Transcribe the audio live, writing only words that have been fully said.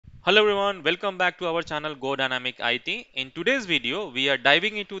Hello everyone, welcome back to our channel Go Dynamic IT. In today's video, we are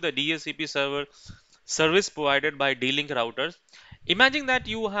diving into the DHCP server service provided by Dlink routers. Imagine that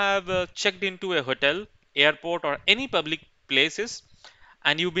you have checked into a hotel, airport or any public places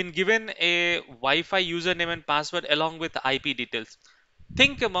and you've been given a Wi-Fi username and password along with IP details.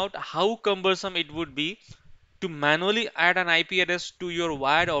 Think about how cumbersome it would be to manually add an IP address to your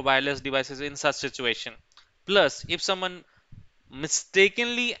wired or wireless devices in such situation. Plus, if someone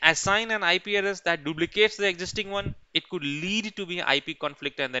mistakenly assign an IP address that duplicates the existing one, it could lead to be IP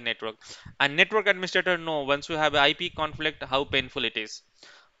conflict in the network. And network administrator know once you have IP conflict how painful it is.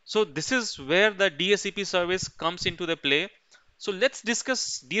 So this is where the DHCP service comes into the play. So let's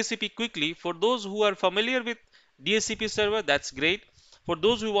discuss DHCP quickly. For those who are familiar with DHCP server, that's great. For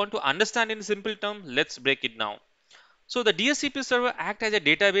those who want to understand in simple terms, let's break it down. So the DHCP server acts as a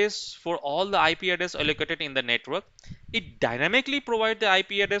database for all the IP address allocated in the network. It dynamically provides the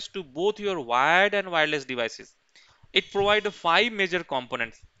IP address to both your wired and wireless devices. It provides five major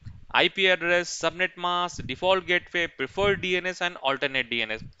components: IP address, subnet mask, default gateway, preferred DNS and alternate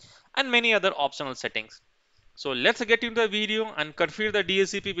DNS, and many other optional settings. So let's get into the video and configure the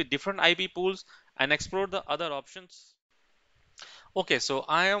DHCP with different IP pools and explore the other options. Okay, so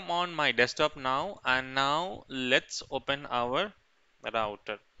I am on my desktop now, and now let's open our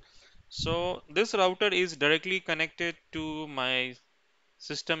router. So this router is directly connected to my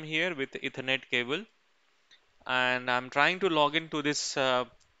system here with Ethernet cable, and I'm trying to log into this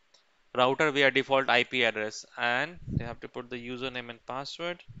router via default IP address, and they have to put the username and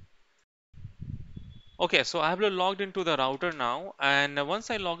password. Okay, so I have logged into the router now, and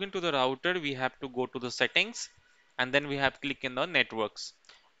once I log into the router, we have to go to the settings, and then we have to click in the networks.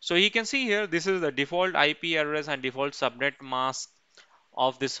 So you can see here, this is the default IP address and default subnet mask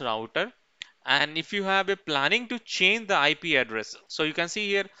of this router. And if you have a planning to change the IP address, so you can see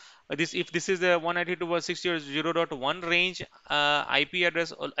here, this if this is the 192.168.0.1 range IP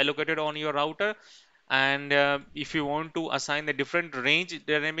address allocated on your router, and if you want to assign a different range,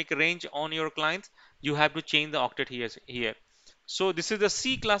 dynamic range on your clients, you have to change the octet here. So this is the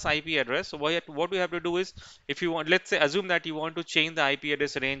C class IP address. So what we have to do is, if you want, let's say assume that you want to change the IP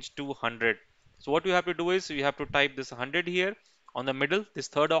address range to 100. So what you have to do is you have to type this 100 here on the middle, this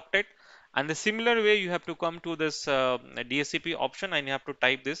third octet, and the similar way you have to come to this DHCP option and you have to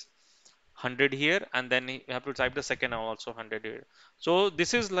type this 100 here, and then you have to type the second also 100 here. So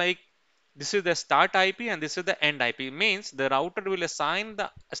this is the start IP and this is the end IP. Means the router will assign the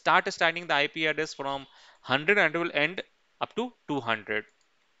starting the IP address from 100 and will end up to 200.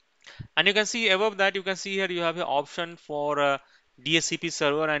 And you can see above that, you can see here you have an option for DHCP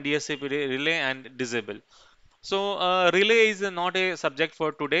server and DHCP relay and disable. So relay is not a subject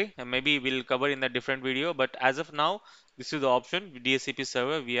for today. Maybe we'll cover in a different video. But as of now, this is the option DHCP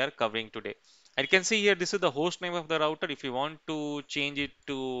server we are covering today. And you can see here this is the host name of the router. If you want to change it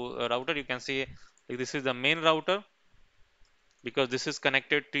to a router, you can say like, this is the main router because this is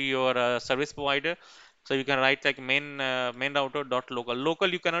connected to your service provider. So you can write like main router dot local. Local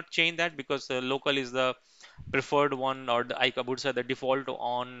you cannot change that because local is the preferred one, or the, I would say the default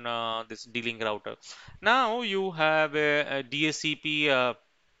on this D-Link router. Now you have a DHCP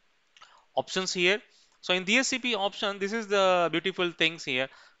options here. So in DHCP option, this is the beautiful things here.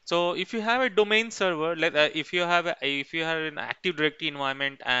 So if you have a domain server, if you have if you have an Active Directory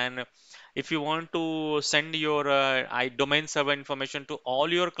environment, and if you want to send your domain server information to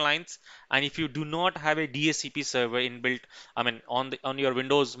all your clients, and if you do not have a DHCP server inbuilt, I mean on your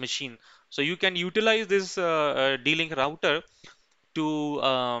Windows machine, so you can utilize this D-Link router to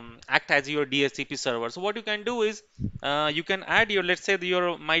act as your DHCP server. So what you can do is you can add your, let's say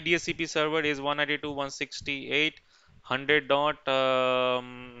your my DHCP server is 192.168.100 dot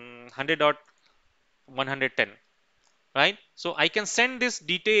 100 dot 110, right? So I can send this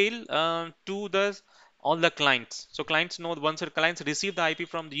detail to the all the clients. So clients know, once the clients receive the IP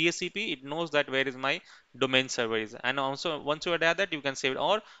from the DHCP, it knows that where is my domain server is. And also once you add that, you can save it,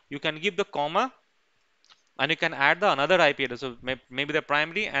 or you can give the comma and you can add the another IP address. So maybe the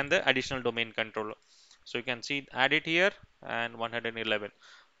primary and the additional domain controller. So you can see add it here and 111.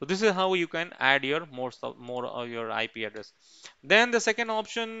 So this is how you can add your more of your IP address. Then the second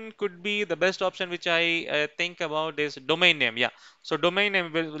option could be the best option, which I think about, is domain name. Yeah. So domain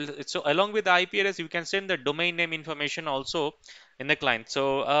name so along with the IP address, you can send the domain name information also in the client.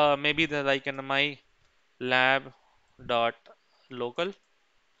 So maybe the like in my lab dot local.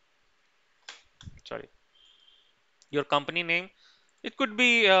 Sorry, your company name. It could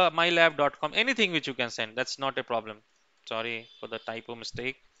be mylab.com, anything which you can send. That's not a problem. Sorry for the typo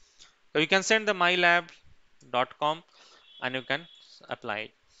mistake. So you can send the mylab.com and you can apply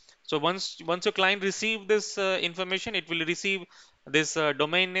it. So once your client receive this information, it will receive this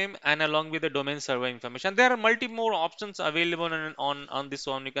domain name and along with the domain server information. There are multi more options available on this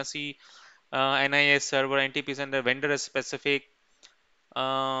one. You can see NIS server, NTP center, vendor specific.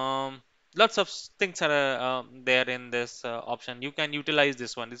 Um, Lots of things are there in this option. You can utilize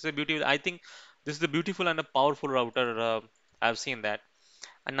this one. This is a beautiful. I think this is a beautiful and a powerful router. I've seen that.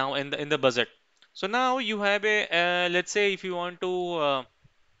 And now in the budget. So now you have a let's say if you want to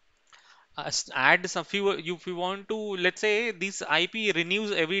add some few if you want to, let's say this IP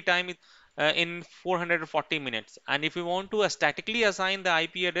renews every time in 440 minutes, and if you want to statically assign the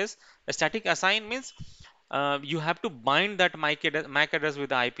IP address, a static assign means you have to bind that MAC address with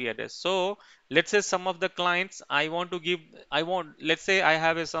the IP address. So let's say some of the clients I want to give, let's say I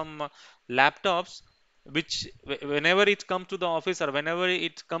have some laptops which whenever it comes to the office or whenever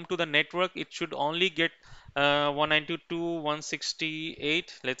it come to the network, it should only get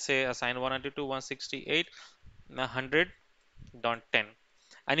 192.168. Let's say assign 192.168 100.10,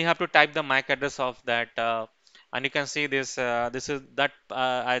 and you have to type the MAC address of that, and you can see this this is that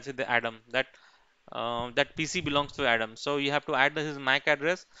I say the Adam that PC belongs to Adam. So you have to add his MAC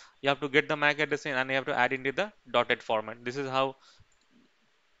address. You have to get the MAC address in, and you have to add into the dotted format. This is how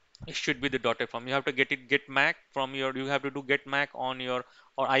it should be, the dotted form. You have to get MAC from your, you have to do get MAC on your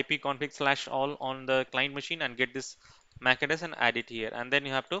or IP config slash all on the client machine and get this MAC address and add it here, and then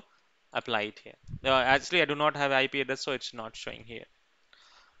you have to apply it here. Actually I do not have IP address, so it's not showing here.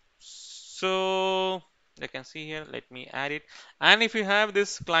 So I can see here, let me add it. And if you have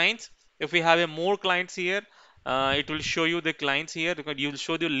this clients, if we have a more clients here, it will show you the clients here, because you will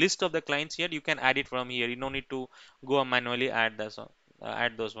show the list of the clients here. You can add it from here. You don't need to go and manually add this one,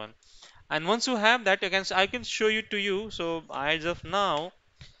 add those one. And once you have that, I can show you to you. So as of now,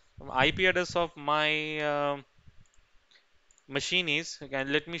 IP address of my machine is,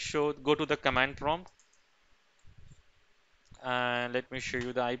 again, let me show, go to the command prompt and let me show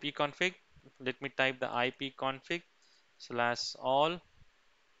you the IP config. Let me type the IP config slash all,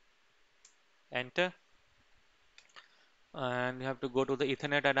 enter, and you have to go to the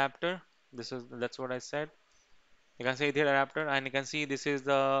Ethernet adapter. That's what I said. You can say Ethernet adapter, and you can see this is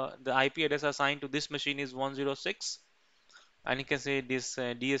the IP address assigned to this machine is 106, and you can say this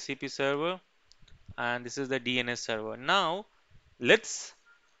DHCP server, and this is the DNS server. Now let's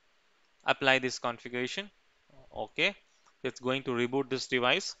apply this configuration. Okay, it's going to reboot this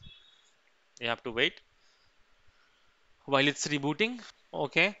device. You have to wait while it's rebooting.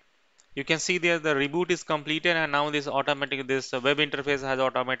 Okay, you can see there the reboot is completed, and now this web interface has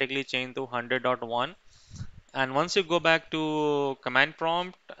automatically changed to 100.1. And once you go back to command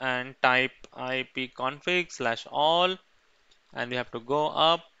prompt and type ipconfig slash all, and you have to go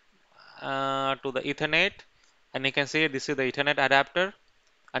up to the Ethernet, and you can see this is the Ethernet adapter,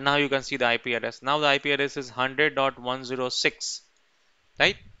 and now you can see the IP address. Now the IP address is 100.106,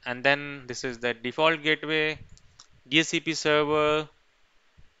 right? And then this is the default gateway, DHCP server,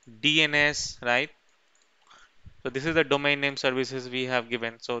 DNS, right? So this is the domain name services we have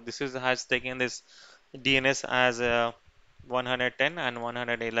given. So this is has taken this DNS as 110 and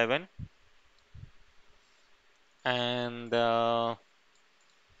 111, and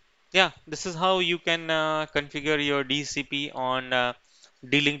yeah, this is how you can configure your DCP on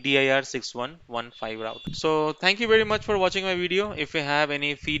Dlink DIR6115 router. So thank you very much for watching my video. If you have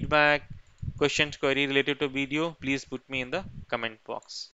any feedback, questions, query related to video, please put me in the comment box.